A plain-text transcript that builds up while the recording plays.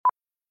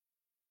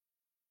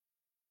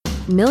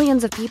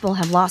Millions of people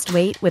have lost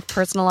weight with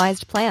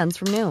personalized plans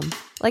from Noom.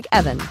 Like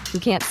Evan, who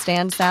can't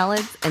stand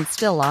salads and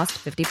still lost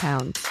 50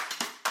 pounds.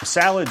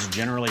 Salads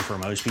generally for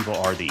most people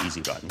are the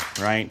easy button,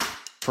 right?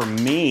 For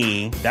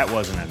me, that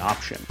wasn't an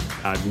option.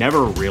 I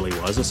never really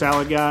was a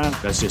salad guy.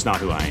 That's just not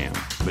who I am.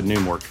 But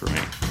Noom worked for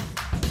me.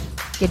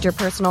 Get your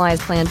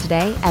personalized plan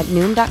today at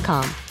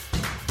Noom.com.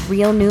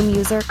 Real Noom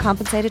user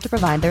compensated to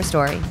provide their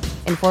story.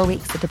 In 4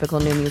 weeks, the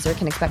typical Noom user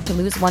can expect to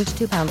lose 1 to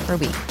 2 pounds per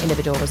week.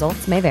 Individual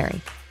results may vary.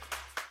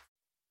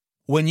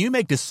 When you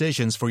make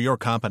decisions for your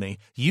company,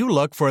 you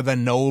look for the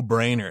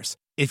no-brainers.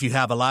 If you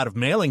have a lot of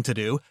mailing to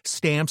do,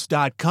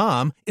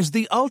 Stamps.com is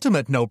the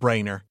ultimate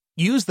no-brainer.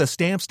 Use the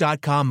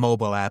Stamps.com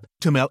mobile app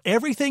to mail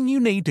everything you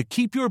need to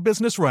keep your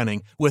business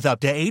running with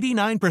up to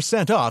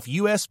 89% off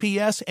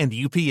USPS and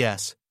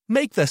UPS.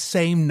 Make the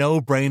same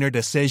no-brainer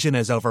decision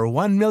as over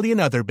 1 million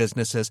other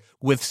businesses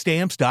with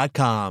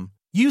Stamps.com.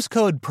 Use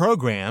code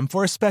PROGRAM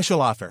for a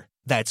special offer.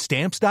 That's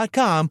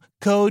Stamps.com,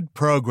 code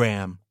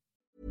PROGRAM.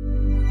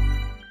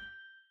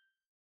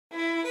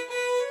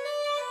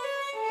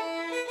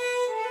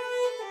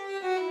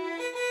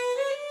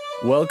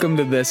 Welcome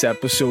to this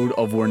episode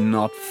of We're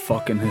Not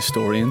Fucking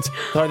Historians.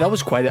 Sorry, that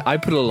was quite I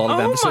put a lot of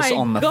emphasis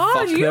on the fuck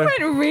God, you there. went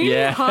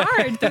really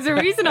hard. There's a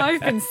reason I've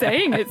been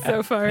saying it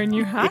so far and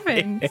you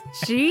haven't.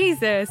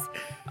 Jesus.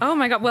 Oh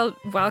my God. Well,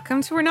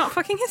 welcome to We're Not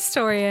Fucking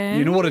Historians.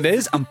 You know what it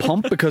is? I'm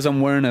pumped because I'm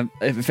wearing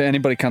if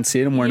anybody can't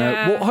see it, I'm wearing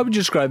how would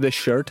you describe this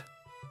shirt?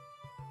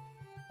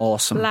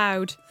 Awesome.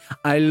 Loud.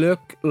 I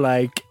look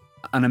like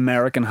an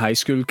American high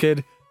school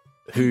kid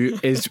who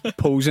is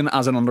posing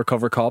as an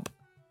undercover cop.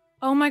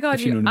 Oh my God,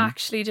 you know you what I mean.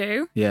 actually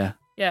do. Yeah.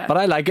 Yeah. But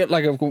I like it.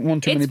 Like I've got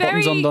one too many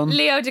buttons undone. It's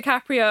very Leo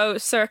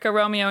DiCaprio circa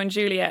Romeo and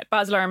Juliet.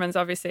 Baz Luhrmann's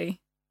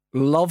obviously.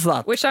 Love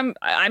that. Which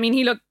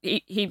he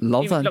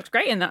looked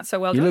great in that, so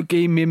well done.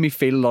 He made me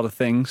feel a lot of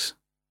things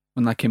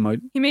when that came out.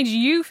 He made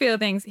you feel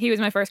things. He was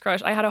my first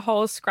crush. I had a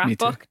whole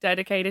scrapbook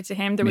dedicated to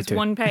him. There was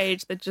one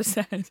page that just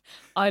said,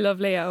 I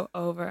love Leo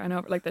over and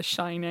over, like The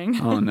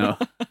Shining. Oh no.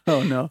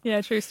 Oh no.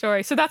 Yeah, true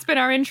story. So that's been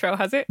our intro,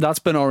 has it? That's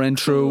been our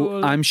intro.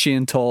 Cool. I'm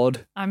Shane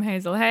Todd. I'm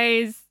Hazel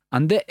Hayes.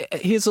 And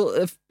Hazel,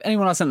 if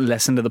anyone hasn't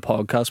listened to the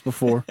podcast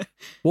before,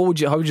 how would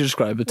you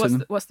describe it to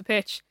them? What's the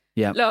pitch?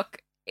 Yeah.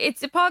 Look,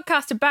 it's a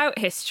podcast about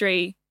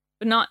history,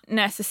 but not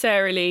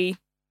necessarily.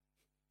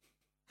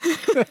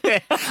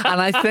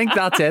 And I think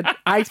that's it.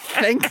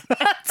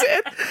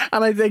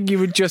 And I think you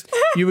would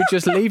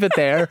just leave it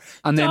there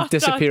and then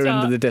disappear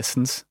into the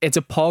distance. It's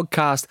a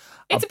podcast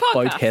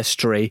about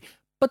history,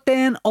 but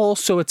then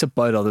also it's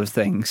about other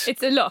things.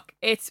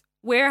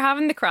 We're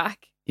having the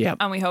crack. Yeah.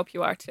 And we hope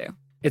you are too.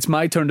 It's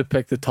my turn to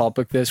pick the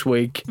topic this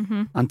week.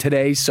 Mm-hmm. And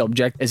today's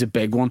subject is a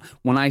big one.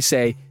 When I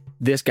say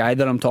this guy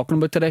that I'm talking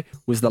about today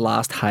was the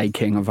last High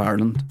King of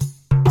Ireland.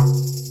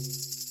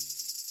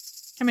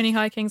 How many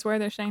High Kings were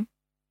there, Shane?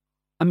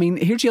 I mean,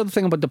 here's the other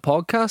thing about the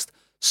podcast.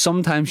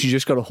 Sometimes you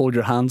just got to hold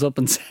your hands up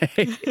and say,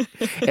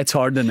 it's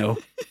hard to know.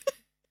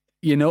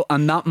 You know,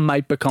 and that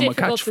might become a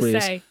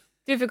catchphrase.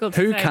 Difficult to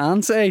say. Who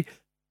can say?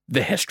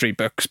 The history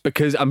books,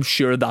 because I'm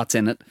sure that's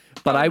in it.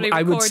 But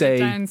I would say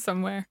down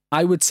somewhere.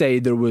 I would say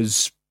there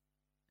was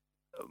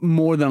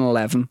more than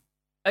 11.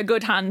 A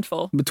good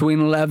handful. Between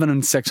 11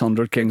 and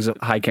 600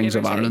 High Kings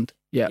of Ireland.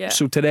 Yeah.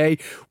 So today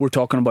we're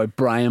talking about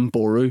Brian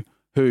Boru,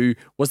 who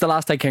was the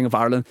last High King of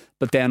Ireland,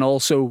 but then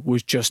also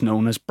was just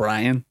known as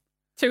Brian.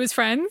 To his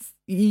friends?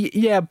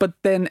 Yeah, but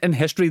then in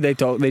history they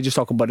just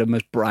talk about him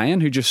as Brian,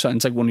 who just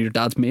sounds like one of your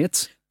dad's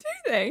mates.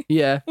 Do they?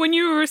 Yeah. When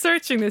you were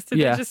researching this, did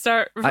they just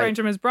start referring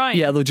to him as Brian?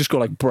 Yeah, they'll just go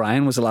like,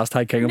 Brian was the last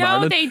High King of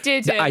Ireland. No, they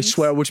didn't. I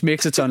swear, which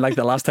makes it sound like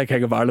the last High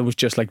King of Ireland was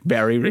just like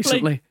very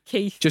recently. Like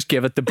Keith. Just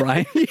give it to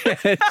Brian.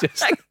 Yeah,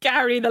 just like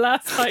Gary, the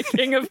last High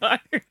King of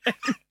Ireland.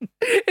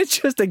 It's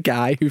just a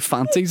guy who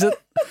fancies it.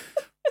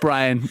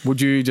 Brian,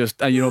 would you just,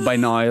 by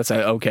now it's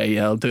like, okay,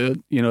 yeah, I'll do it.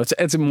 You know,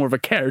 it's more of a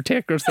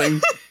caretaker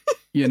thing,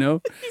 you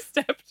know? He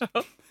stepped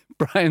up.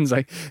 Brian's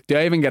like, do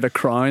I even get a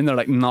crown? They're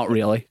like, not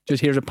really.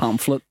 Just here's a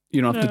pamphlet.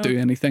 You don't have to do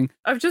anything.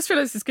 I've just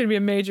realised it's going to be a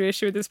major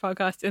issue with this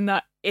podcast in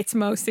that it's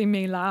mostly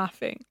me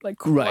laughing, like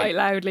quite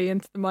loudly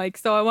into the mic.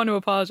 So I want to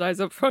apologise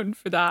up front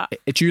for that.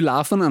 It's you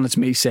laughing and it's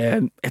me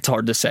saying it's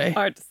hard to say.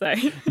 Hard to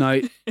say. Now,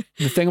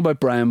 the thing about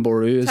Brian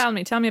Boru is... Tell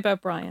me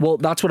about Brian. Well,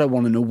 that's what I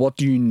want to know. What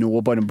do you know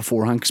about him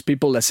beforehand? Because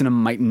people listening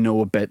might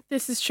know a bit.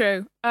 This is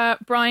true.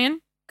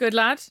 Brian, good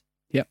lad.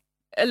 Yep.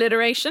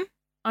 Alliteration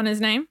on his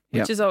name,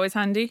 which is always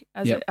handy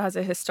as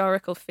a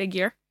historical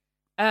figure.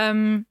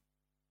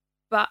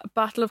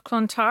 Battle of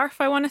Clontarf,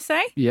 I want to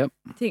say. Yep.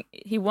 I think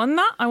he won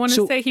that. I want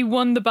to say he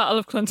won the Battle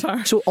of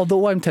Clontarf. So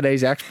although I'm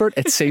today's expert,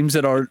 it seems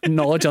that our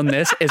knowledge on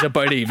this is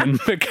about even,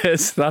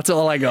 because that's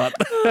all I got.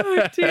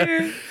 Oh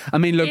dear. I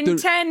mean, look, in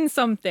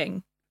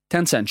 10-something.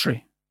 10th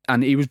century.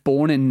 And he was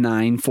born in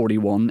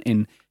 941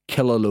 in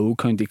Killaloe,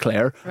 County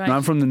Clare. Right. Now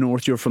I'm from the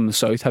north, you're from the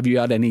south. Have you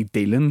had any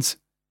dealings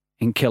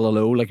in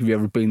Killaloe? Like, have you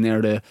ever been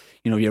there to,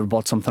 you ever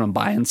bought something on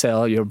buy and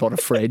sell? You ever bought a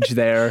fridge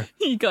there?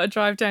 You got to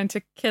drive down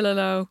to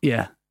Killaloe.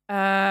 Yeah.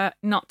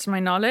 Not to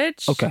my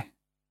knowledge. Okay.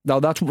 Now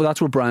that's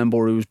where Brian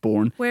Boru was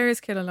born. Where is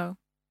Killaloe?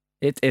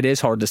 It is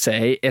hard to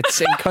say.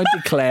 It's in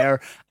County Clare,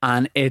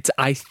 and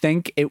I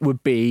think it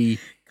would be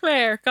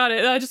Clare. Got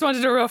it. I just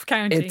wanted a rough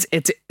county.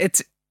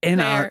 It's in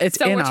Ireland.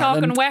 So we're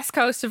talking west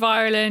coast of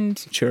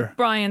Ireland. Sure.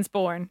 Brian's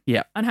born.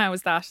 Yeah. And how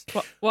was that?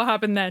 What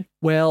happened then?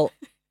 Well,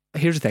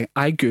 here's the thing.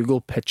 I Google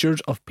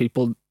pictures of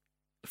people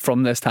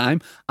from this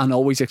time and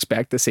always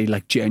expect to see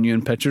like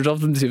genuine pictures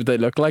of them to see what they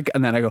look like,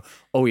 and then I go,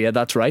 oh yeah,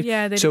 that's right.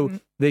 Yeah.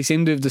 They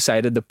seem to have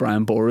decided that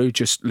Brian Boru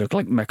just looked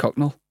like Mick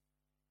Hucknall.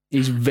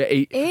 He's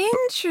very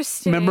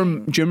interesting. Do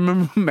you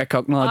remember Mick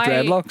Hucknall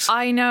had dreadlocks?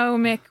 I know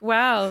Mick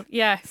well.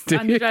 Yes,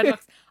 and the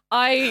dreadlocks.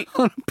 I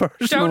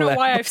don't know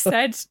why I've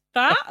said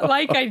that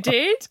like I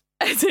did.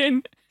 As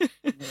in,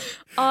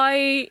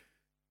 I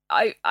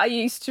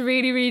used to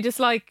really, really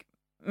dislike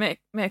Mick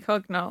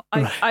Hucknall.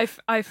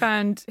 I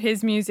found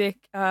his music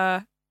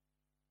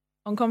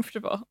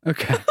uncomfortable.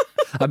 Okay,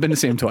 I've been to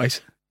see him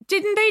twice.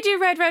 Didn't they do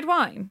Red Red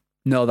Wine?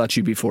 No, that's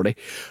UB40.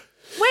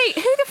 Wait,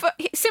 who the fuck?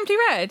 Simply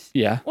Red?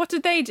 Yeah. What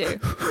did they do?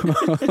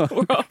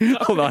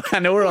 Hold on, I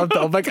know we're on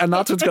topic and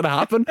that's what's going to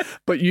happen,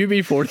 but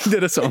UB40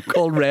 did a song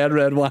called Red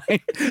Red Wine.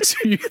 So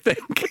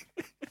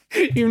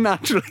you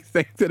naturally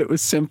think that it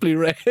was Simply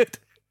Red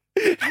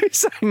who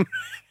sang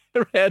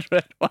Red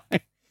Red Wine.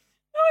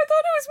 No, I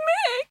thought it was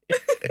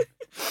Mick.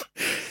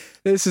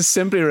 This is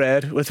Simply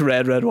Red with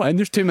Red Red Wine.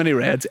 There's too many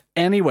reds.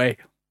 Anyway.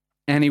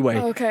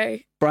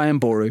 Okay. Brian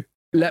Boru.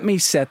 Let me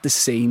set the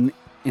scene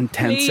in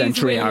 10th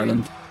century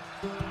Ireland.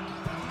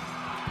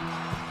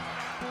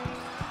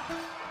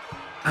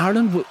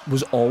 Ireland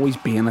was always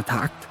being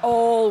attacked.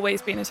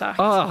 Always being attacked.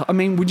 Oh, I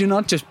mean, would you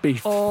not just be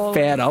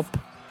fed up?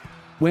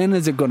 When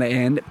is it going to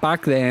end?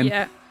 Back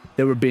then,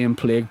 they were being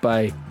plagued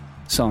by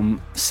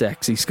some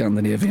sexy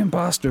Scandinavian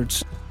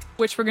bastards.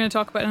 Which we're going to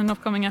talk about in an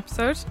upcoming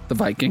episode. The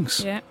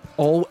Vikings. Yeah.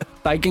 All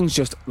Vikings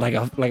just like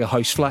a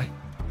housefly.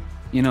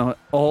 You know,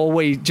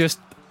 always just...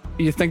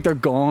 You think they're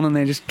gone and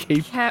they just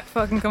kept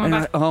fucking coming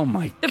back. Oh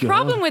my God. The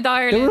problem with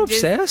Ireland They were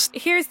obsessed.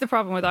 Here's the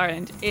problem with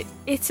Ireland.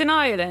 It's an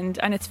island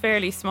and it's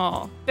fairly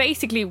small.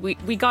 Basically,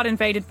 we got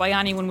invaded by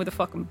anyone with a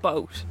fucking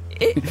boat.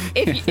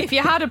 If you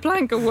had a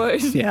plank of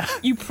wood,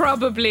 you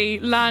probably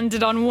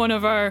landed on one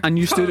of our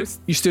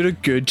coasts. You stood a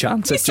good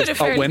chance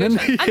at winning.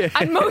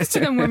 And most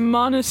of them were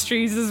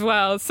monasteries as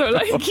well. So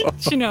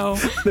like, you know.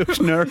 Those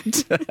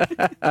nerds.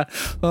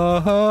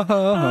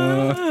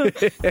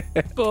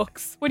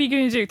 Books. What are you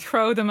going to do?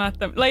 Throw them at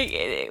them?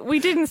 Like, we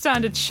didn't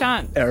stand a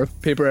chance.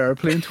 Paper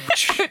airplane.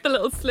 The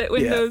little slit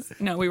windows.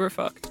 Yeah. No, we were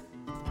fucked.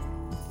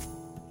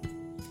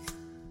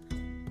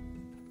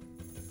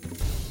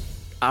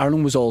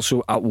 Ireland was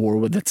also at war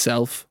with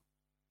itself,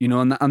 you know,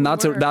 and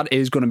that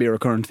is going to be a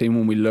recurrent theme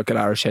when we look at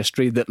Irish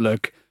history. That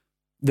look,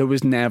 there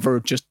was never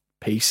just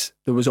peace.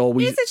 There was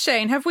always. Is it,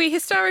 Shane? Have we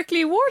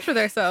historically warred with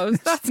ourselves?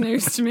 That's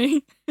news to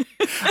me.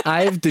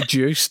 I've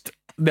deduced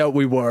that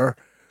we were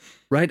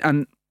right,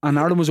 and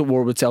Ireland was at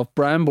war with itself.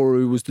 Brian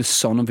Boru was the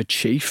son of a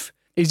chief.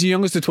 He's the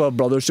youngest of 12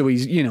 brothers, so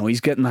he's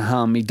getting the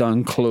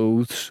hand-me-down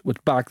clothes,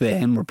 which back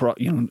then were brought,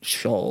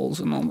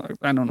 shawls and all that.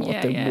 I don't know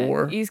what they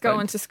wore. He's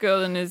going to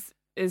school in his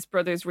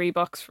brother's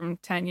Reeboks from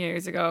 10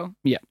 years ago.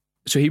 Yeah.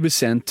 So he was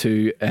sent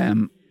to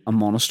a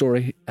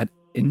monastery at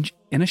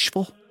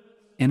Inishful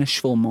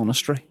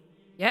Monastery.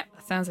 Yeah,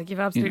 that sounds like you've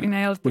absolutely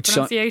nailed the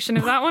pronunciation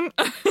of that one.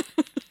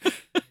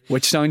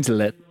 Which sounds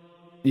lit.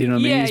 You know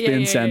what I mean? He's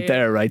being sent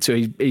there, right? So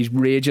he's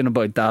raging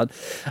about that.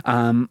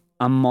 And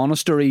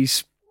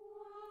monasteries,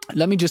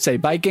 let me just say,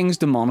 Vikings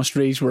to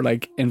monasteries were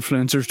like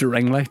influencers to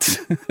ring lights.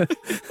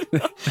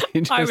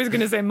 I was going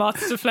to say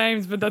moths to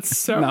flames, but that's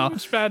so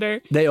much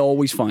better. They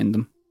always find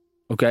them,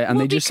 okay? And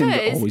they just seem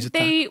to always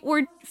attack. They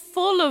were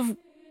full of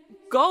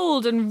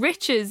gold and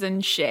riches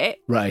and shit.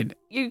 Right.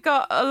 You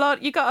got a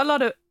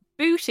lot of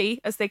booty,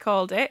 as they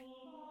called it,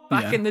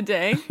 back in the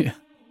day. Yeah.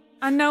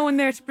 And no one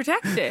there to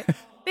protect it.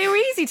 They were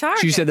easy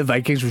targets. So you said the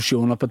Vikings were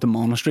showing up at the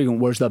monastery going,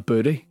 where's that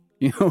booty?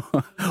 You know,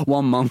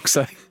 one monk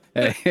said...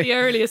 The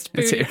earliest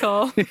booty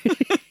call.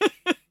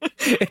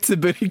 It's the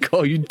booty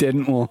call you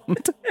didn't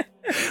want.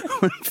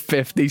 When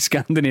 50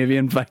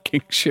 Scandinavian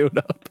Vikings showed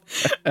up.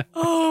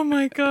 Oh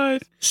my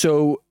God.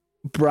 So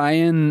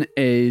Brian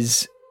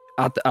is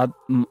at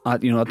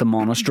the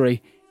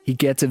monastery. He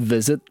gets a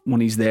visit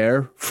when he's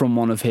there from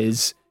one of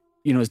his,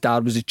 his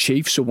dad was a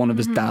chief, so one of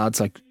his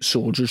dad's like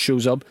soldiers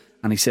shows up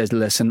and he says,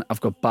 listen,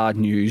 I've got bad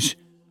news.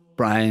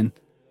 Brian,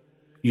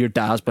 your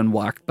dad's been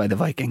whacked by the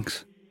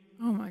Vikings.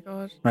 Oh my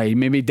God. Right,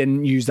 maybe he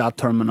didn't use that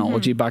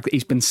terminology back then.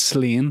 He's been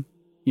slain.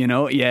 He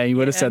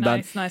would have said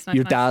that. Nice,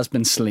 your dad's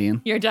been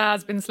slain. Your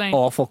dad's been slain.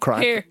 Awful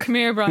crap. Come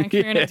here, Brian.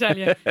 Come here and I tell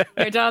you.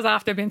 Your dad's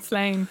after been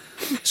slain.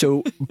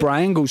 So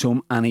Brian goes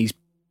home and he's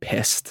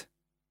pissed.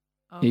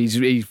 Oh. He's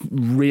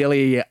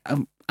really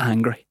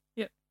angry.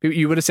 Yeah.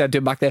 You would have said to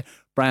him back there,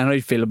 Brian, how do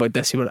you feel about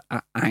this? He would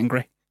have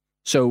angry.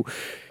 So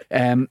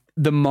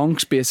the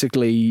monks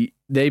basically,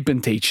 they've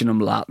been teaching him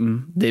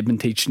Latin. They've been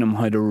teaching him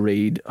how to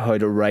read, how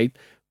to write.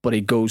 But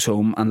he goes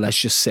home and let's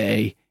just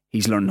say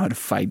he's learning how to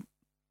fight.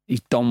 He's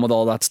done with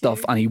all that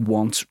stuff and he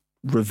wants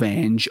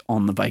revenge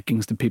on the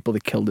Vikings, the people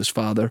that killed his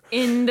father.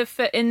 In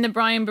the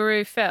Brian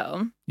Boru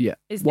film? Yeah.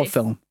 What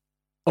film?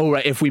 Oh,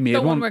 right, if we made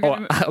one.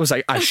 I was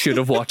like, I should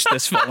have watched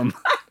this film.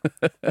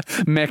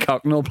 Mick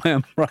Hucknall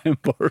playing Brian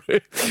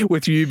Boru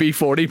with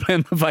UB40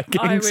 playing the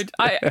Vikings.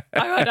 I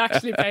would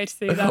actually pay to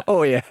see that.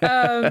 Oh, yeah.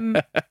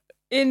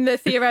 In the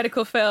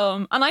theoretical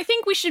film. And I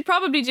think we should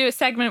probably do a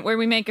segment where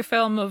we make a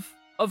film of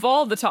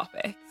all the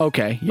topics.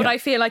 Okay, yeah. But I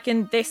feel like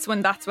in this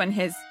one, that's when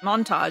his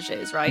montage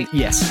is, right?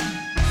 Yes.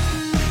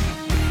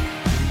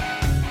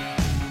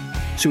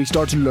 So he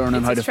starts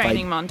learning how to fight.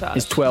 Montage.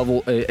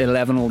 His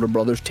 11 older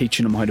brothers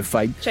teaching him how to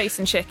fight.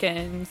 Chasing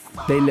chickens.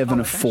 They live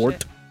in a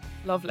fort.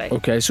 Lovely.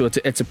 Okay, so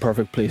it's a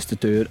perfect place to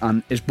do it.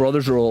 And his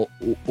brothers are all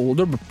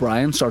older, but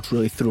Brian starts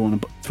really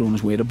throwing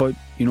his weight about.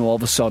 You know, all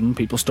of a sudden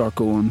people start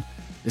going,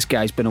 this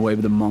guy's been away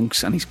with the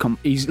monks and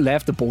he's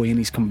left a boy and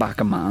he's come back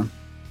a man.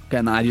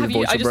 Getting the idea of the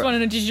voice. I just want to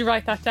know, did you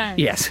write that down?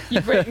 Yes.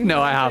 You've written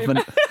No, I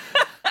haven't.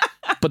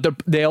 But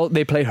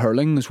they play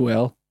hurling as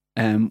well.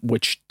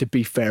 Which, to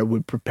be fair,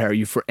 would prepare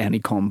you for any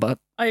combat.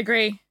 I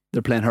agree.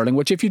 They're playing hurling,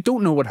 which, if you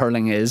don't know what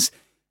hurling is,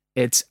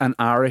 it's an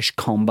Irish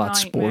combat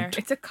sport.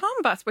 It's a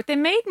combat sport. They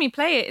made me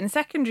play it in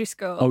secondary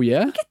school. Oh,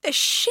 yeah? You get the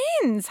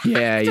shins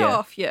hacked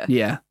off you.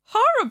 Yeah.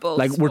 Horrible.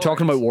 Like, we're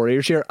talking about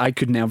Warriors here. I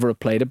could never have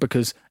played it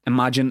because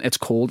imagine it's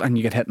cold and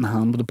you get hit in the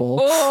hand with a ball.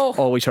 Oh,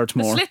 always hurts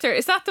more. Slither.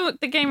 Is that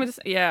the game with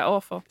the... Yeah,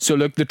 awful. So,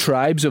 look, the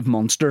tribes of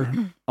Munster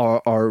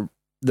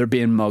they're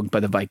being mugged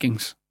by the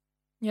Vikings.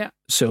 Yeah.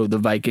 So the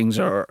Vikings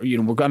are, we're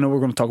going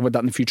to talk about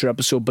that in a future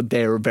episode, but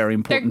they're very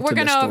important to this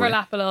story. We're going to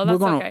overlap a little.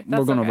 That's okay.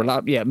 We're going to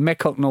overlap. Yeah, Mick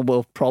Hucknall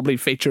will probably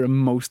feature in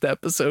most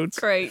episodes.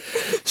 Great.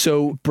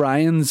 So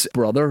Brian's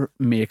brother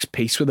makes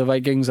peace with the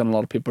Vikings, and a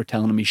lot of people are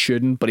telling him he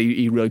shouldn't, but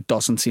he really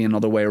doesn't see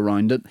another way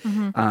around it.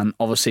 Mm-hmm. And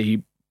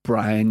obviously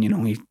Brian,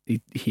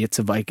 he hates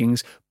the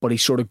Vikings, but he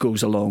sort of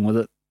goes along with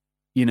it.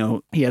 He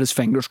had his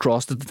fingers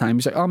crossed at the time.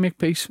 He's like, I'll make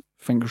peace.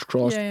 Fingers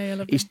crossed.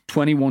 Yeah, he's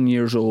 21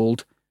 years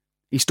old.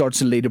 He starts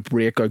to lead a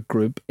breakout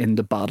group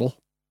into battle,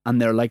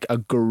 and they're like a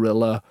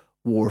guerrilla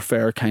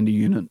warfare kind of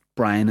unit,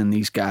 Brian and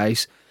these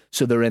guys.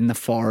 So they're in the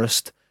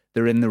forest,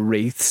 they're in the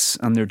wreaths,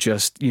 and they're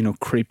just,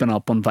 creeping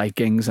up on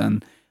Vikings,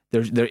 and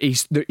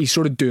he's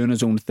sort of doing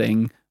his own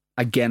thing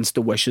against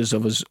the wishes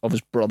of his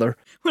brother.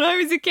 When I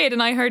was a kid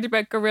and I heard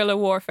about guerrilla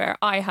warfare,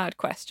 I had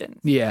questions.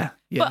 Yeah.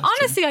 But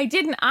honestly, I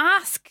didn't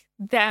ask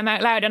them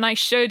out loud, and I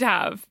should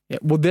have. Yeah,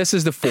 well, this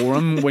is the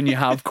forum. When you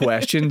have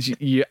questions,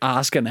 you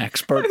ask an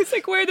expert. I was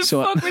like, where the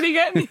fuck were they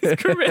getting these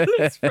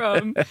gorillas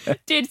from?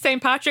 Did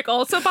St. Patrick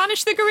also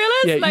banish the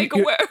gorillas?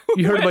 Yeah,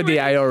 you heard about the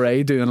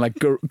IRA doing like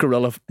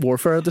guerrilla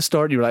warfare at the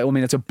start. You were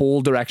like, it's a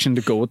bold direction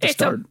to go at the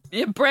start.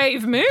 It's a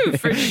brave move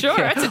for sure.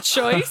 Yeah. That's a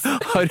choice.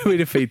 How do we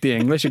defeat the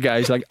English? A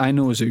guy's like, I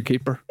know a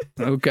zookeeper.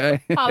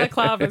 Okay.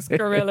 Balaclavas,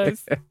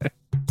 gorillas.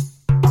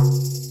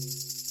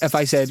 If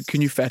I said,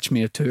 can you fetch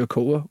me a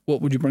Tuakoa,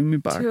 what would you bring me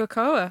back?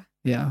 Tuakoa?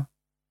 Yeah.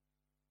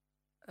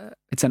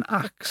 It's an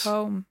axe.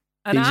 Comb.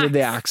 These are the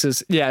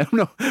axes. Yeah,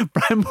 no,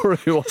 Brian Boru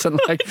wasn't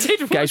like,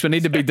 guys, we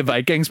need to beat the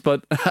Vikings,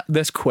 but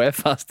this quiff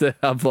has to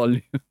have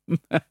volume.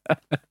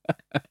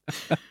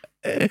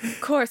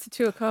 Of course, a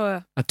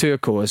Tuakoa. A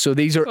Tuakoa. So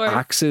these are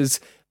axes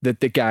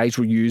that the guys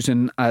were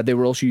using. They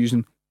were also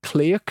using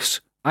claiks.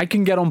 I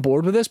can get on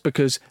board with this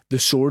because the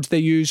swords they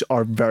use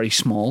are very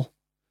small.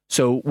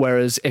 So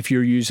whereas if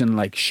you're using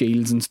like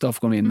shields and stuff,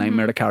 going to be a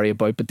nightmare to carry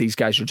about, but these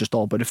guys are just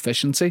all about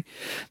efficiency.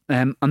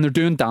 And they're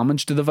doing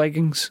damage to the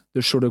Vikings.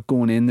 They're sort of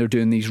going in, they're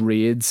doing these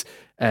raids.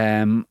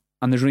 And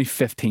there's only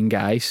 15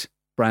 guys.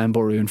 Brian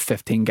Boru and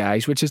 15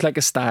 guys, which is like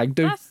a stag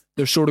do.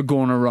 They're sort of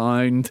going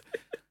around,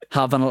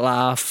 having a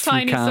laugh.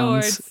 Tiny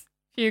swords.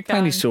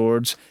 Tiny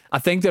swords. I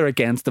think they're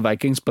against the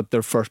Vikings, but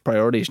their first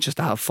priority is just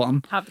to have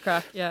fun. Have the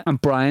crack, yeah.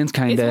 And Brian's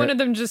kind of... Is one of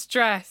them just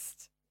dressed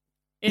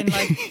in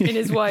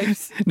his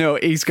wife's no,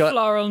 he's got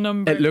floral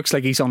number? It looks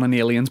like he's on an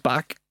alien's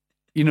back.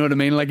 You know what I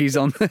mean? Like he's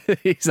on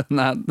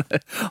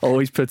that.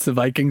 Always puts the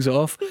Vikings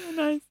off.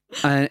 Nice.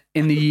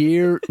 In the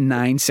year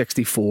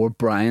 964,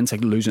 Brian's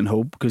like losing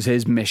hope because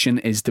his mission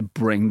is to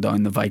bring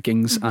down the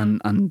Vikings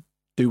and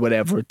do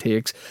whatever it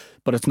takes,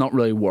 but it's not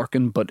really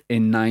working. But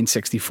in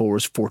 964,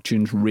 his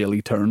fortunes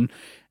really turn.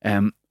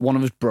 One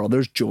of his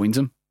brothers joins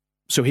him.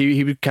 So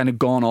he would kind of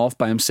gone off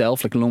by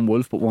himself like a lone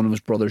wolf, but one of his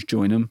brothers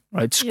joined him,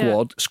 right?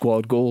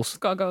 Squad goals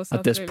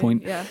at this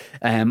point. Yeah.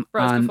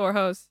 Bros before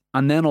hoes.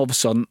 And then all of a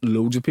sudden,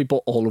 loads of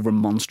people all over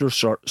Munster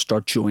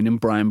start joining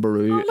Brian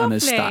Boru and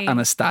his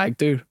stag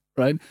do,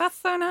 right? That's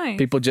so nice.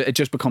 It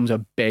just becomes a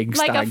big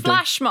like stag a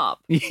flash mob.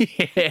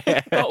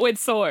 Yeah. But with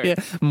swords. Yeah.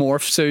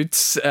 Morph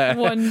suits,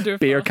 wonderful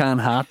beer can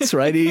hats,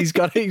 right? He's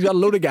got a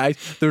load of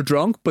guys. They're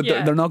drunk, but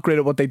they're not great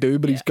at what they do,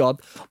 but he's got,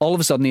 all of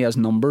a sudden he has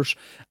numbers,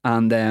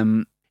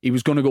 and he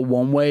was going to go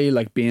one way,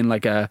 like being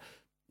like a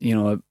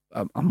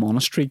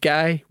monastery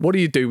guy. What do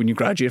you do when you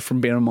graduate from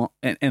being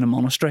in a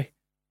monastery?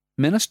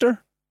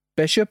 Minister?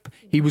 Bishop?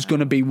 He was going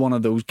to be one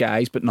of those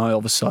guys, but now all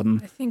of a sudden...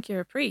 I think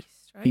you're a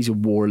priest, right? He's a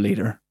war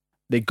leader.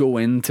 They go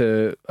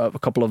into a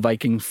couple of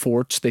Viking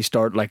forts. They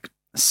start like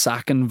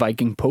sacking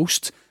Viking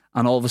posts,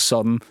 and all of a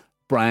sudden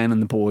Brian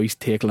and the boys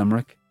take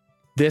Limerick.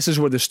 This is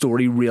where the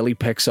story really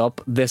picks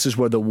up. This is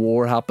where the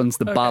war happens,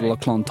 the Battle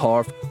of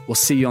Clontarf. We'll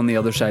see you on the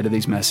other side of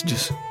these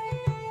messages.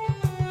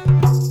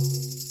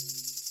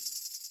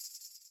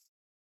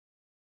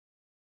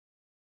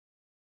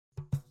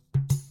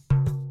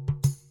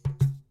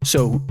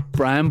 So,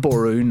 Brian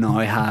Boru now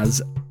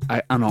has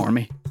an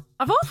army.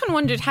 I've often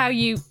wondered how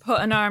you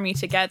put an army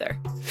together.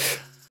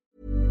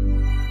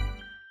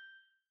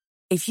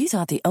 If you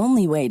thought the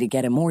only way to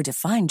get a more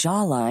defined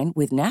jawline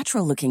with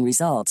natural-looking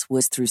results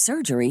was through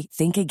surgery,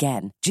 think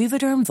again.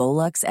 Juvederm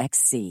Volux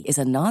XC is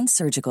a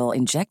non-surgical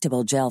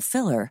injectable gel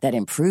filler that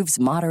improves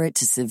moderate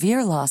to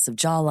severe loss of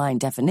jawline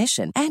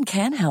definition and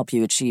can help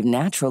you achieve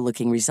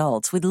natural-looking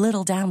results with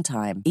little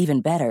downtime. Even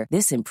better,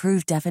 this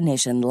improved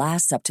definition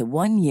lasts up to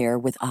 1 year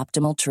with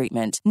optimal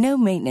treatment. No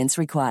maintenance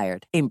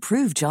required.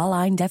 Improve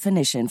jawline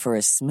definition for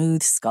a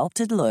smooth,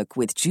 sculpted look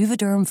with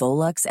Juvederm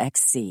Volux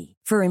XC.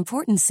 For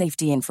important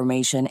safety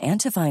information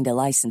and to find a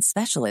licensed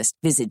specialist,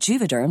 visit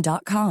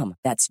Juvederm.com.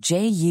 That's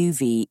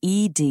Juvederm.com.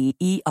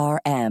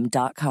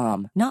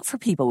 Not for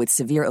people with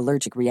severe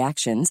allergic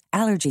reactions,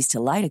 allergies to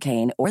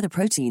lidocaine, or the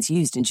proteins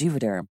used in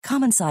Juvederm.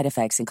 Common side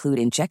effects include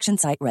injection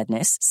site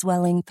redness,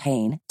 swelling,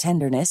 pain,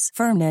 tenderness,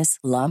 firmness,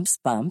 lumps,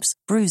 bumps,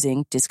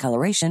 bruising,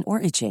 discoloration, or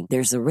itching.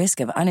 There's a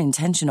risk of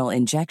unintentional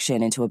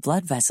injection into a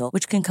blood vessel,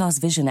 which can cause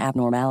vision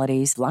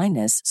abnormalities,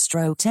 blindness,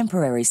 stroke,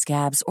 temporary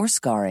scabs, or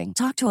scarring.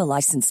 Talk to a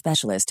licensed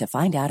specialist to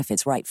find out if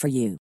it's right for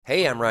you.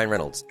 Hey, I'm Ryan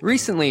Reynolds.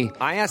 Recently,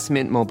 I asked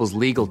Mint Mobile's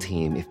legal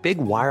team if big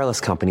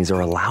wireless companies are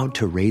allowed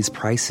to raise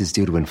prices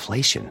due to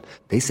inflation.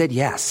 They said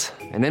yes.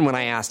 And then when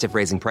I asked if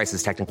raising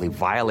prices technically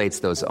violates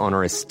those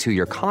onerous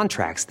 2-year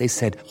contracts, they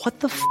said,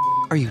 "What the f***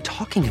 are you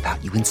talking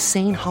about, you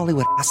insane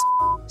Hollywood ass?"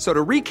 So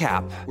to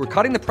recap, we're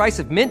cutting the price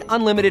of Mint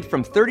Unlimited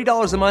from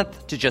 $30 a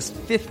month to just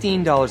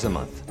 $15 a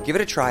month. Give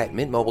it a try at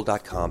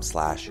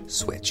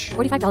mintmobile.com/switch.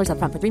 $45 up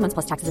front for 3 months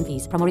plus taxes and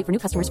fees. Promo rate for new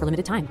customers for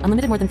limited time.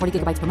 Unlimited more than 40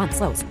 gigabytes per month.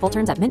 Slows full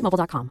terms at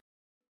mintmobile.com.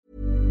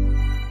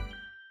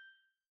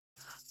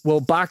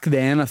 Well, back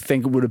then, I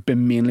think it would have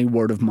been mainly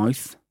word of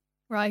mouth.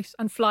 Right,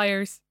 and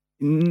flyers.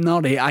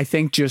 I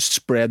think just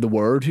spread the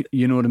word,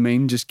 you know what I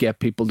mean? Just get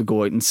people to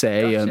go out and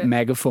say, Gotcha.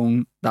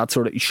 megaphone, that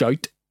sort of,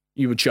 shout.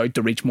 You would shout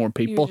to reach more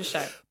people. You would just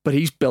shout. But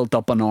he's built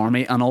up an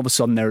army, and all of a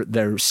sudden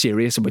they're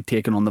serious about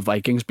taking on the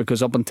Vikings,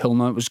 because up until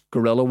now it was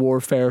guerrilla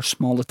warfare,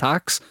 small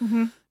attacks.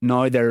 Mm-hmm.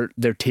 Now they're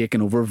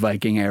taking over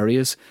Viking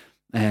areas.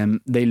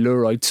 They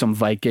lure out some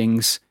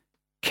Vikings,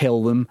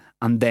 kill them,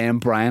 and then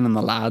Brian and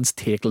the lads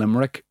take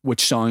Limerick,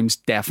 which sounds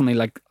definitely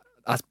like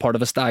as part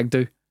of a stag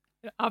do.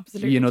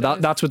 Absolutely. You know, does.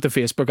 that's what the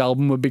Facebook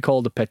album would be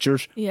called, The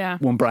Pictures. Yeah.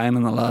 When Brian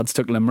and the lads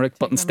took Limerick,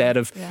 but instead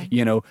of,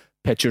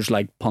 pictures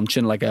like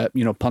punching like a,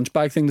 punch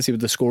bag thing to see what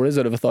the score is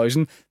out of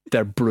 1,000,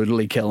 they're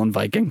brutally killing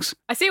Vikings.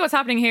 I see what's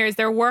happening here is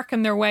they're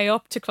working their way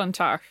up to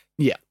Clontarf.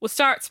 Yeah. We'll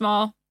start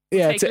small.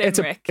 Yeah, take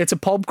Limerick. it's a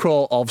pub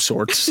crawl of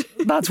sorts.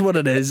 That's what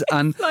it is.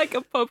 And like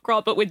a pub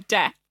crawl, but with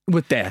death.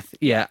 With death,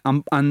 yeah.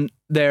 And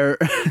they're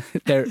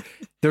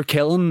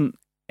killing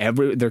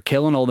they're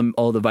killing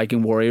all the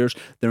Viking warriors.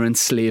 They're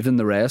enslaving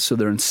the rest, so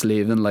they're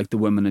enslaving like the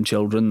women and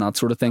children, that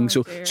sort of thing.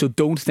 So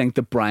don't think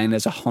that Brian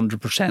is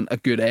 100% a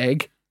good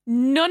egg.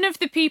 None of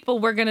the people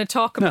we're going to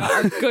talk about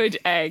are good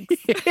eggs.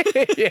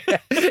 Yeah.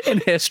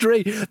 In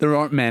history, there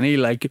aren't many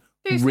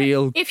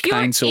real if you're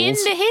kind souls. In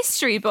the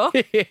history book,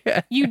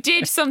 you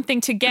did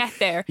something to get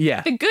there.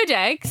 Yeah. The good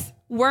eggs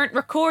weren't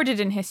recorded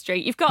in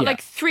history. You've got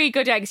 3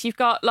 good eggs. You've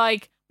got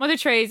Mother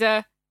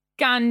Teresa,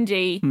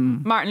 Gandhi,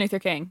 Martin Luther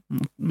King.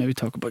 Maybe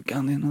talk about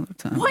Gandhi another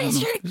time. What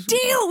is your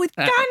deal with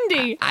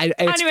Gandhi?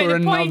 It's for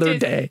another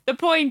day. The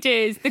point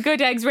is, the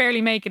good eggs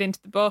rarely make it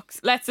into the books.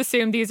 Let's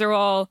assume these are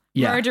all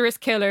murderous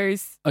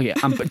killers. Oh yeah,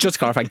 and just to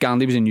clarify,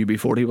 Gandhi was in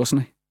UB40,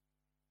 wasn't he?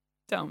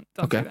 Don't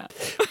okay. do that.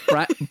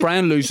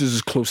 Brian loses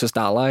his closest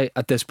ally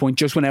at this point,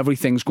 just when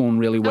everything's going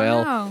really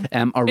well.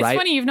 It's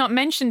funny you've not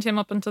mentioned him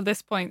up until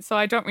this point, so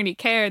I don't really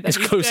care that his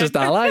closest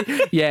ally.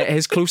 Yeah,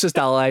 his closest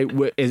ally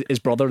is his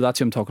brother. That's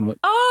who I'm talking about.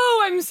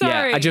 Oh, I'm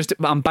sorry.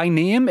 Yeah, by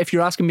name, if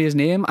you're asking me his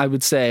name, I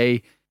would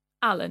say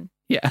Alan.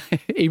 Yeah,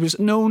 he was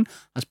known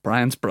as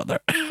Brian's brother.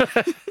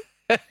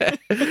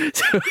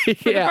 So,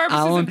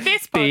 Alan, of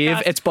this podcast,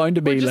 Dave, it's bound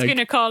to be we're just going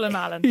to call him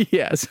Alan.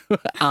 Yes,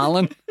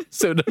 Alan,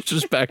 so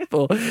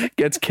disrespectful,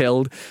 gets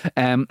killed,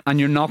 and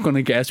you're not going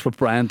to guess what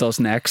Brian does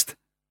next.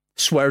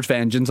 Swears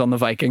vengeance on the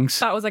Vikings.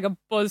 That was like a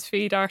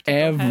BuzzFeed article.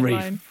 Every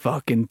headline.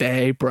 fucking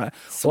day, Brian.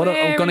 What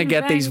I'm going to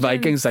get these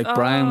Vikings?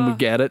 Brian, we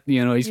get it.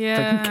 He's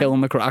fucking killing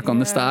the crack on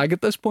the stag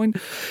at this point.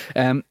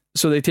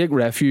 So they take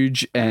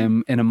refuge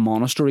in a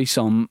monastery.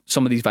 Some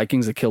of these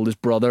Vikings that killed his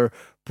brother,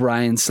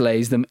 Brian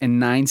slays them. In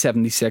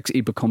 976,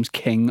 he becomes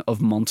king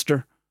of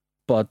Munster.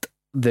 But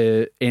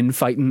the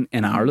infighting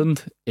in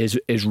Ireland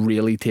is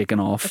really taken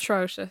off.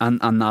 Atrocious.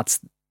 And that's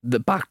the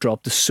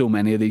backdrop to so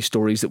many of these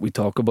stories that we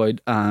talk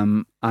about.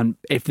 And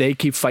if they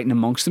keep fighting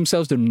amongst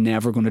themselves, they're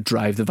never going to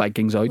drive the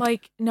Vikings out.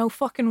 Like, no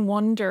fucking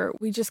wonder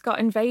we just got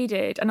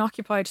invaded and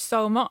occupied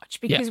so much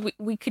because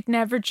we could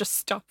never just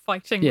stop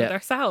fighting with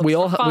ourselves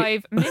for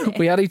 5 minutes.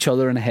 We had each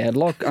other in a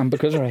headlock, and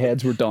because our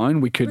heads were down,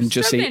 we couldn't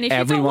just see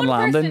everyone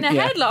landing. In a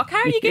headlock, how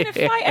are you going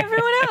to fight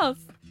everyone else?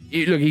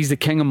 Look, he's the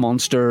king of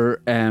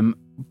Munster.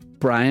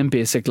 Brian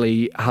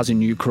basically has a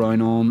new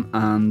crown on,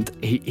 and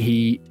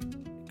he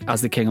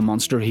as the king of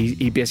Munster,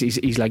 he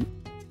basically he's like,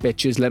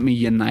 bitches, let me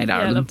unite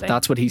Ireland. Lovely.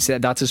 That's what he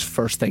said. That's his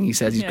first thing he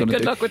says he's going to do.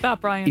 Good luck with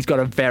that, Brian. He's got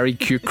a very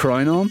cute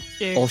crown on,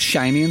 all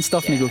shiny and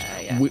stuff, and he goes,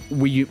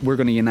 we're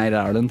going to unite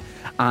Ireland,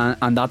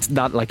 and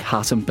that like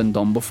hasn't been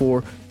done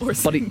before.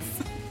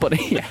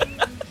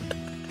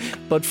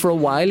 But for a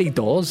while he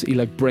does. He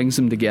like brings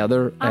them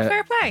together.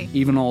 Fair play.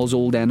 Even all his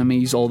old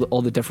enemies, all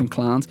the different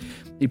clans,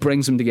 he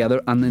brings them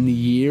together. And in the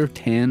year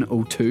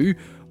 1002,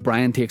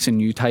 Brian takes a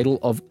new title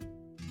of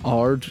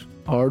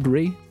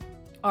Ardrí.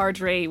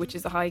 Ardrí, which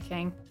is the High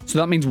King. So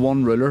that means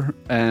one ruler,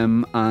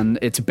 and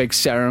it's a big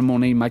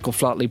ceremony. Michael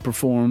Flatley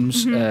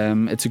performs.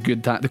 It's a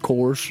good time. The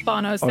Corrs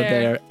Bono's are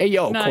there. Nice.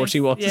 Of course he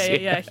was.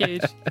 Yeah,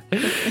 huge.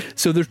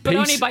 So there's but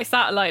only by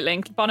satellite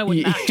link. Bono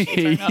wouldn't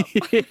actually turn up.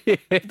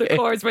 The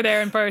Corrs were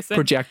there in person.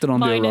 Projected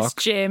onto a rock. Minus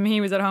Jim,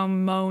 he was at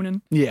home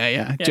moaning.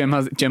 Yeah.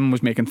 Jim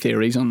was making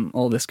theories on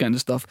all this kind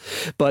of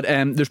stuff. But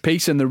there's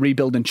peace in the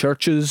rebuilding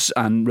churches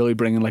and really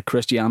bringing like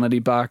Christianity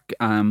back.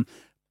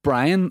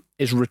 Brian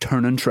is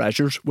returning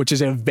treasures, which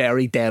is a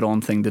very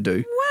dead-on thing to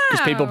do.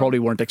 Because people probably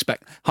weren't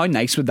expecting. How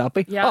nice would that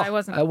be? Yeah, I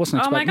wasn't expecting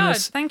Oh my God,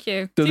 this. thank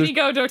you. So Did he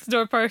go door to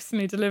door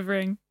personally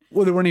delivering?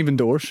 Well, there weren't even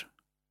doors.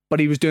 But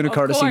he was doing a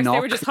courtesy knock. They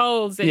were just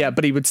holes in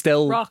but he would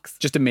still, rocks.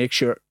 just to make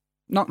sure,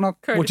 knock,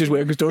 Courtesy. which is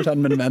weird because doors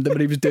hadn't been invented,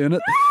 but he was doing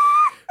it.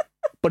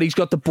 But he's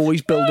got the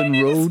boys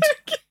building roads.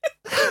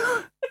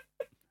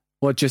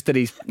 What, just that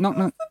he's, knock.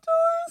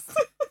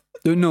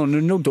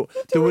 No door.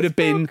 There would have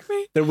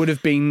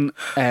been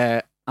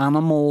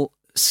animal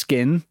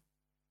skin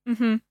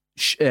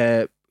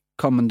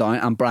coming down,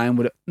 and Brian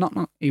would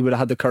have he would have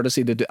had the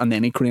courtesy to do, and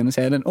then he'd crane his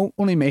head and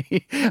only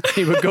me.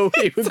 he would go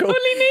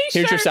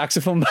here's your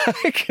saxophone back,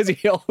 because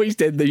he always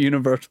did the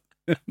universal.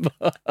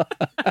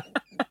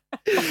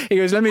 He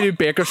goes, let me do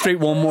Baker Street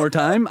one more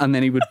time, and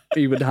then he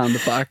would hand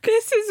it back.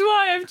 This is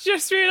why I've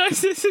just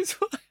realised this is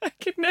why I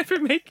could never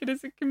make it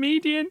as a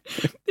comedian.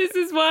 This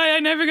is why I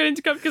never got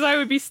into because I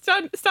would be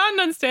stand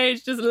on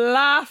stage just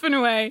laughing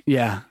away.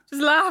 Yeah.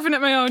 Just laughing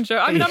at my own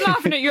joke. I mean, I'm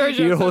laughing at your joke.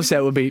 Your whole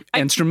set would be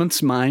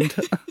instruments, mind.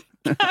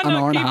 An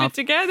hour and a half. Keep it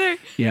together.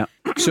 Yeah.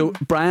 So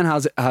Brian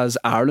has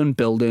Ireland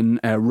building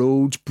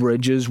roads,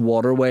 bridges,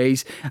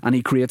 waterways, and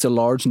he creates a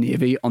large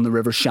navy on the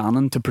River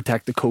Shannon to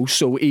protect the coast.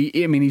 So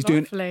he's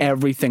doing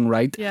everything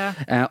right.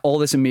 Yeah. All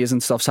this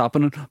amazing stuff's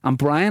happening, and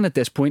Brian at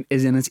this point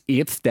is in his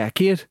 8th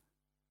decade.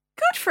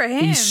 Good for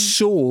him. He's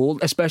so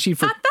old, especially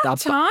for at that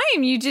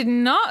time. You did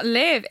not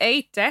live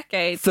 8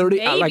 decades. 30.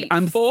 Maybe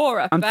I'm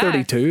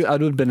 32. I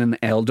would have been an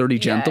elderly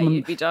gentleman.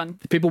 You'd be done.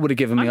 People would have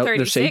given me up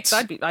their seats.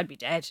 I'd be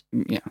dead.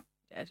 Yeah.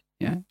 Dead.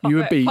 Yeah.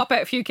 Pop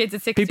out a few kids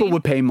at 16. People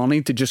would pay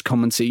money to just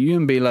come and see you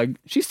and be like,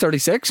 she's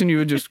 36, and you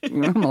would just,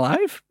 I'm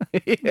alive.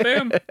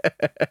 Boom.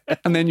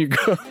 And then you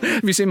go,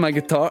 have you seen my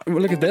guitar? Well,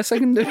 look at this I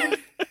can do.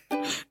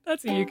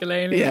 That's a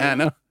ukulele. Yeah, I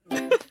know.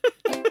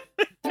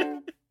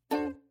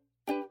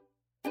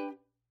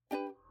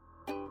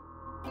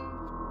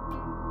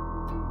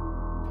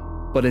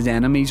 But his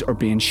enemies are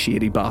being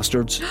shady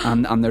bastards,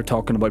 and they're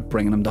talking about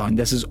bringing him down.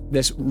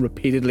 This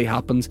repeatedly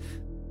happens.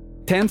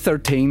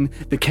 1013,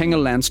 the King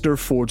of Leinster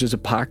forges a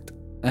pact.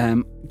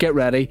 Get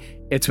ready,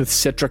 it's with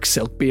Sitric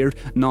Silkbeard.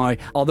 Now,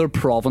 other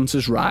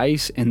provinces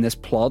rise in this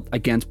plot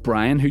against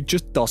Brian, who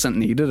just doesn't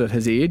need it at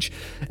his age.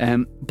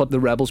 But the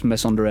rebels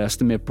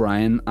misunderestimate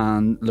Brian,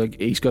 and look,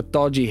 he's got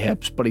dodgy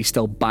hips, but he's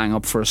still bang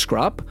up for a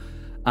scrap.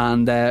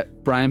 And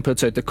Brian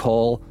puts out the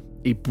call.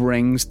 He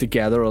brings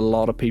together a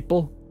lot of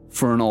people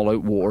for an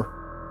all-out war.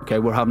 Okay,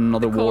 we're having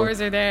another war. The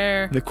Corrs are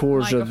there. The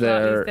Corrs are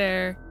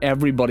there.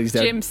 Everybody's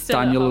there. Jim's still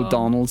Daniel at home.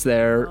 O'Donnell's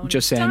there.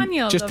 Just saying,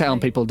 Daniel, just telling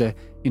lovely. people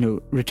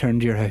to, return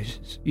to your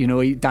houses.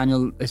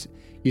 Daniel,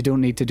 you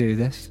don't need to do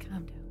this.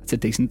 Calm down. That's a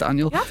decent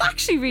Daniel. That's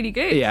actually really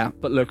good. Yeah,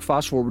 but look,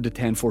 fast forward to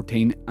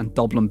 1014 and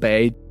Dublin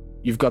Bay.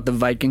 You've got the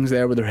Vikings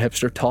there with their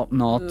hipster top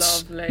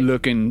knots, Lovely.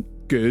 looking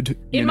good.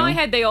 In my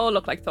head, they all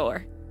look like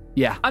Thor.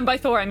 Yeah. And by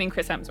Thor, I mean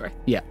Chris Hemsworth.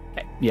 Yeah.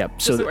 Okay. Yeah.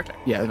 So to work clear.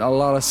 yeah, a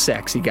lot of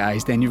sexy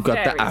guys. Then you've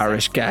got Very the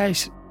Irish sexy.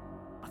 guys,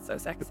 Not so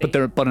sexy. but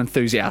they're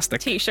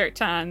enthusiastic. T-shirt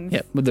tans.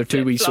 Yeah, with their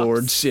two wee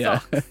flip-flops, swords. Yeah,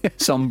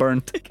 socks.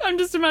 sunburnt. I'm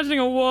just imagining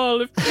a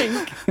wall of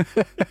pink.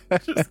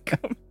 Just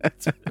come with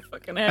their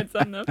fucking heads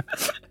on them.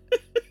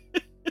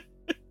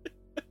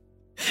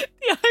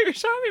 The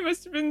Irish army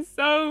must have been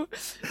so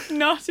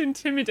not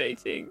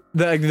intimidating.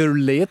 They're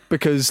late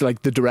because the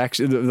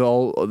direction, they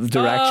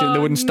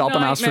wouldn't stop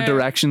and ask for nightmare.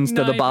 directions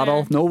to the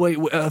battle. No, wait,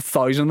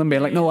 1,000 of them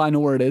being like, no, I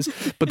know where it is,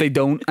 but they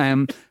don't.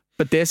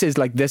 But this is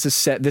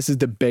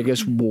the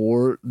biggest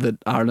war that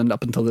Ireland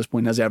up until this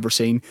point has ever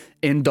seen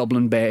in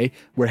Dublin Bay.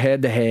 We're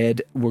head to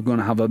head. We're going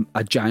to have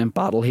a giant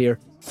battle here.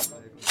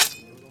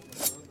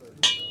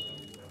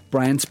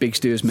 Brian speaks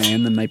to his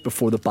men the night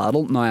before the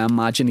battle. Now, I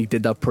imagine he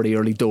did that pretty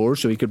early doors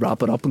so he could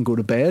wrap it up and go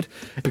to bed,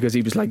 because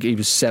he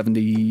was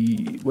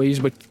 70, well, he's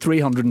about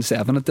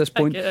 307 at this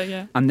point.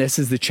 Yeah. And this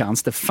is the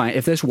chance to find,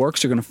 if this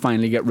works, they're going to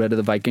finally get rid of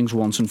the Vikings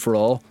once and for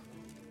all.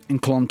 In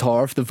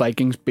Clontarf, the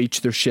Vikings beach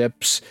their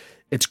ships.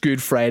 It's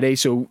Good Friday,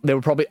 so they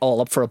were probably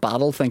all up for a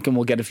battle, thinking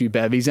we'll get a few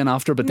bevies in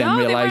after, but then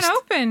realised they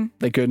weren't open.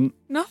 They couldn't.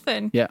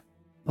 Nothing. Yeah.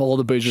 All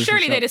the boozers.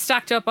 Surely they'd have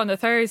stacked up on the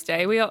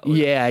Thursday.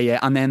 Yeah.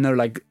 And then they're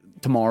like,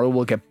 tomorrow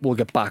we'll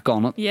get back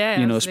on it. Yeah,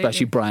 you know, absolutely.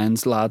 especially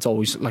Brian's lads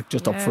always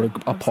just up for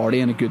a party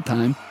and a good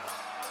time.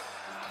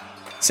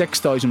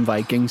 6,000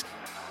 Vikings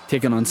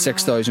taking on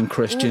 6,000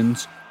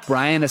 Christians.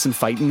 Brian isn't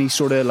fighting. He's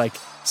sort of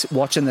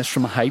watching this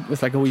from a height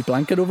with a wee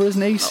blanket over his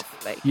knees.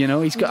 Lovely. You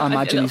know, he's got. I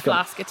imagine he's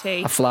got flask of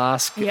tea. a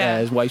flask. Yeah.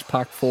 His wife's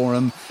packed for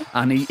him,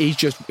 and he's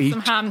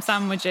some ham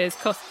sandwiches,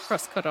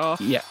 crust cut off.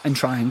 Yeah, in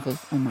triangle.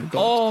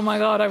 Oh my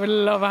god, I would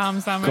love a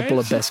ham sandwich. Couple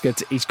of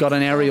biscuits. He's got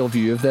an aerial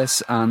view of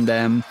this,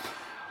 and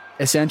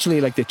essentially,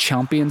 the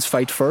champions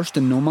fight first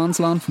in no man's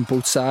land from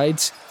both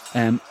sides.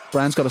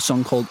 Brian's got a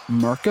son called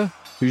Merca,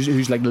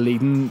 who's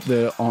leading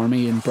the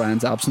army in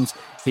Brian's absence.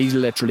 He's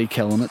literally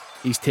killing it.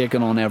 He's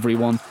taking on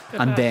everyone,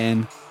 and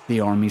then the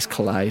armies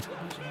collide.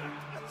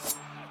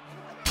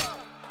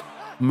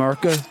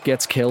 Merca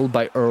gets killed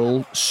by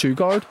Earl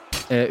Sugard,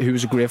 who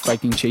was a great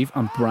Viking chief,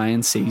 and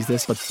Brian sees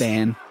this, but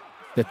then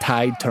the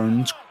tide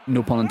turns,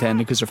 no pun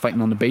intended, because they're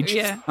fighting on the beach,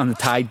 and the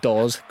tide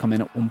does come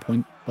in at one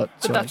point. But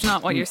that's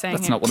not what you're saying.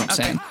 That's not what I'm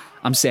saying.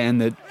 I'm saying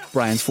that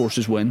Brian's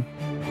forces win.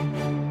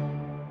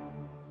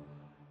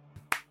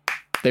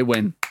 They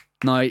win.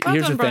 Now,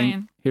 here's the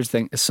thing. Here's the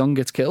thing. His son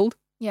gets killed.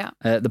 Yeah.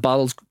 The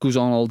battle goes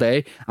on all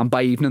day, and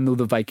by evening, though,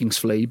 the Vikings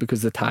flee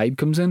because the tide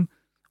comes in,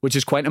 which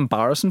is quite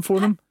embarrassing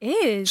for them. It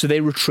is. So they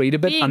retreat a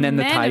bit, and then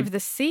the tide of the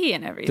sea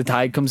and everything. The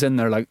tide comes in.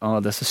 They're like, "Oh,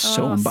 this is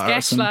so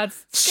embarrassing, sketch,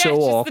 lads. So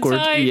awkward."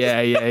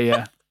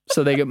 Yeah.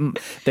 So they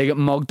get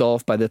mugged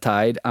off by the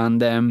tide,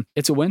 and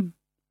it's a win.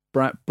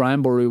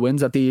 Brian Boru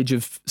wins at the age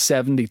of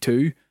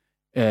 72,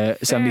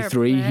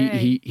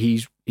 73.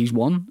 He's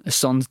won. His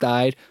son's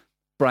died.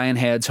 Brian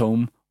heads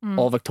home,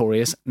 all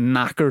victorious,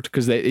 knackered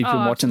because he'd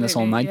been watching this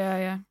all night.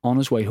 Yeah. On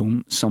his way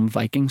home, some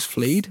Vikings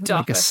fled,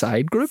 a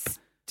side group.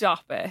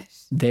 Stop it.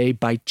 They,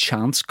 by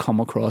chance, come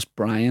across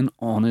Brian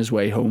on his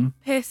way home.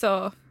 Piss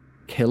off.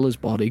 Kill his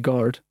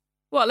bodyguard.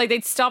 What,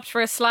 they'd stopped for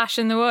a slash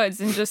in the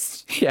woods and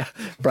just... Yeah,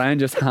 Brian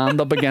just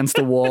hand up against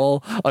the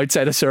wall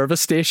outside a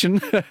service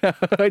station, outside an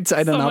apple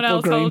green. Someone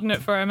else holding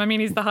it for him. I mean,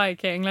 he's the High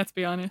King, let's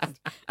be honest.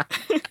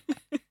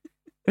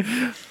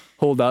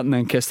 Hold that and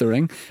then kiss the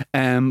ring.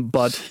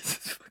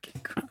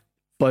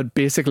 But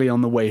basically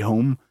on the way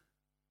home,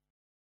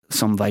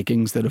 some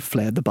Vikings that have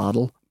fled the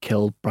battle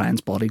kill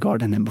Brian's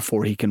bodyguard, and then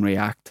before he can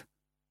react,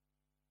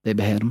 they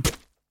behead him.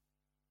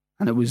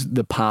 And it was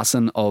the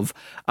passing of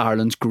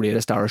Ireland's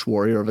greatest Irish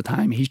warrior of a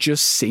time. He's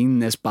just seen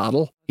this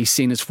battle. He's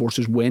seen his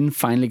forces win,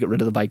 finally get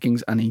rid of the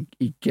Vikings, and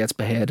he gets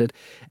beheaded.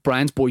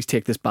 Brian's boys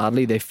take this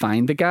badly. They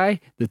find the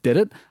guy that did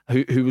it,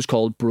 who was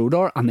called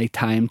Brodar, and they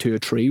tie him to a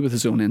tree with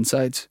his own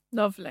insides.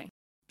 Lovely.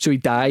 So he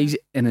dies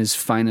in his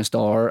finest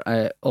hour,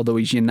 although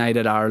he's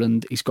united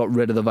Ireland. He's got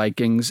rid of the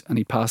Vikings, and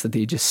he passed at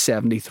the age of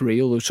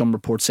 73, although some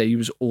reports say he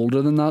was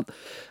older than that.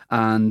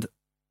 And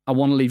I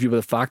want to leave you with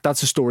a fact.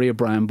 That's the story of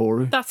Brian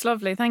Boru. That's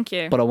lovely, thank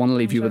you. But I want to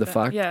leave you with a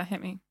fact. Yeah,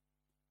 hit me.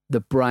 The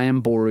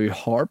Brian Boru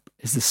harp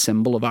is the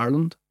symbol of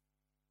Ireland.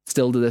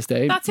 Still to this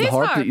day. That's the his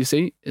harp that you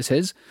see is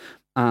his.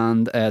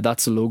 And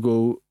that's the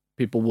logo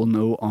people will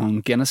know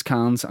on Guinness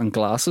cans and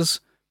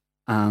glasses.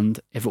 And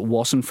if it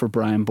wasn't for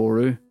Brian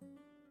Boru,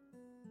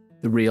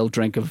 the real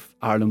drink of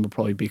Ireland would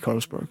probably be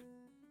Carlsberg.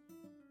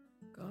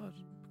 God.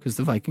 Because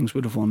the Vikings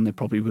would have won. They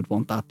probably would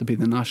want that to be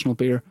the national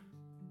beer.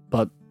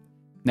 But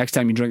next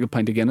time you drink a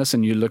pint of Guinness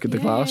and you look at the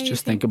glass,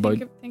 just think about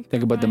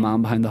the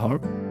man behind the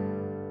harp.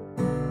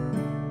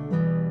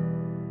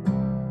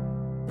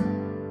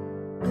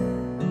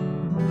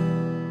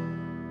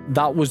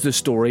 That was the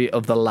story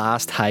of the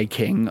last High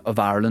King of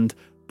Ireland,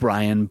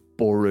 Brian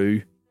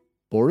Boru.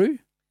 Boru?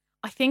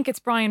 I think it's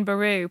Brian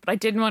Boru, but I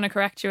didn't want to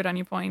correct you at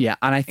any point. Yeah,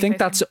 and I think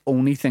that's the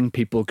only thing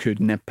people could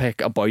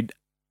nitpick about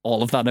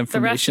all of that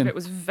information. The rest of it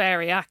was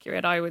very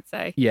accurate, I would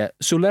say. Yeah,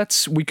 so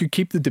we could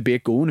keep the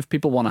debate going if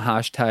people want to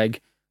hashtag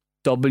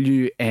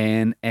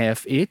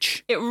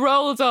WNFH. It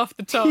rolls off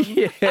the tongue.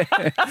 Yeah.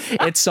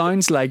 It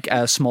sounds like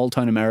a small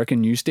town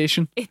American news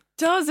station. It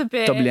does a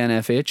bit.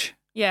 WNFH.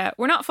 Yeah,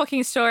 we're not fucking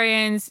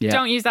historians. Yeah.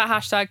 Don't use that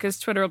hashtag because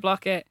Twitter will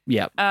block it.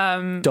 Yeah.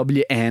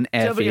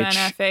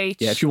 WNFH.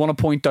 Yeah, if you want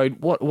to point out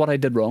what I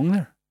did wrong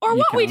there. Or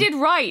what we did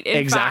right, in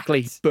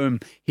exactly. fact. Boom.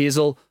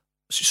 Hazel,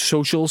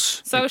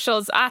 socials.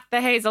 Socials, at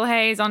the Hazel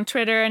Hayes on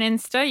Twitter and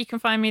Insta. You can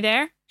find me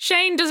there.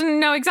 Shane doesn't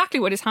know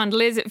exactly what his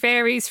handle is. It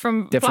varies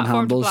from different platform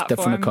handles, to platform.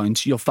 Different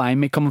accounts. You'll find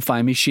me. Come and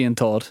find me, Shane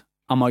Todd.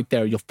 I'm out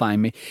there. You'll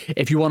find me.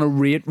 If you want to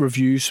rate,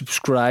 review,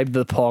 subscribe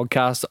to the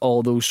podcast,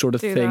 all those sort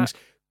of things,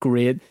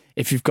 great.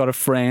 If you've got a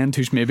friend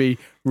who's maybe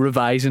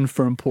revising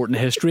for important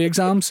history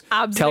exams,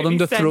 tell them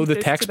to throw the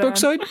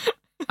textbooks out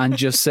and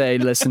just say,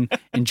 listen,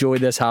 enjoy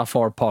this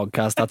half-hour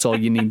podcast. That's all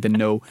you need to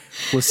know.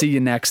 We'll see you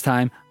next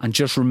time. And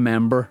just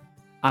remember,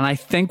 and I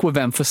think we've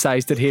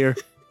emphasised it here,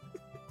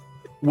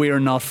 we are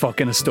not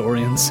fucking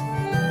historians.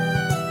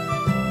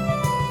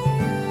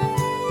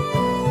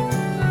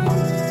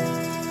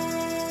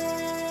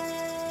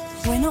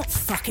 We're Not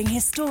Fucking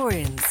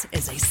Historians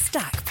is a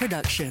Stack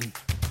production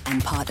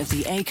and part of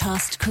the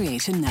Acast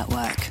Creator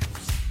Network.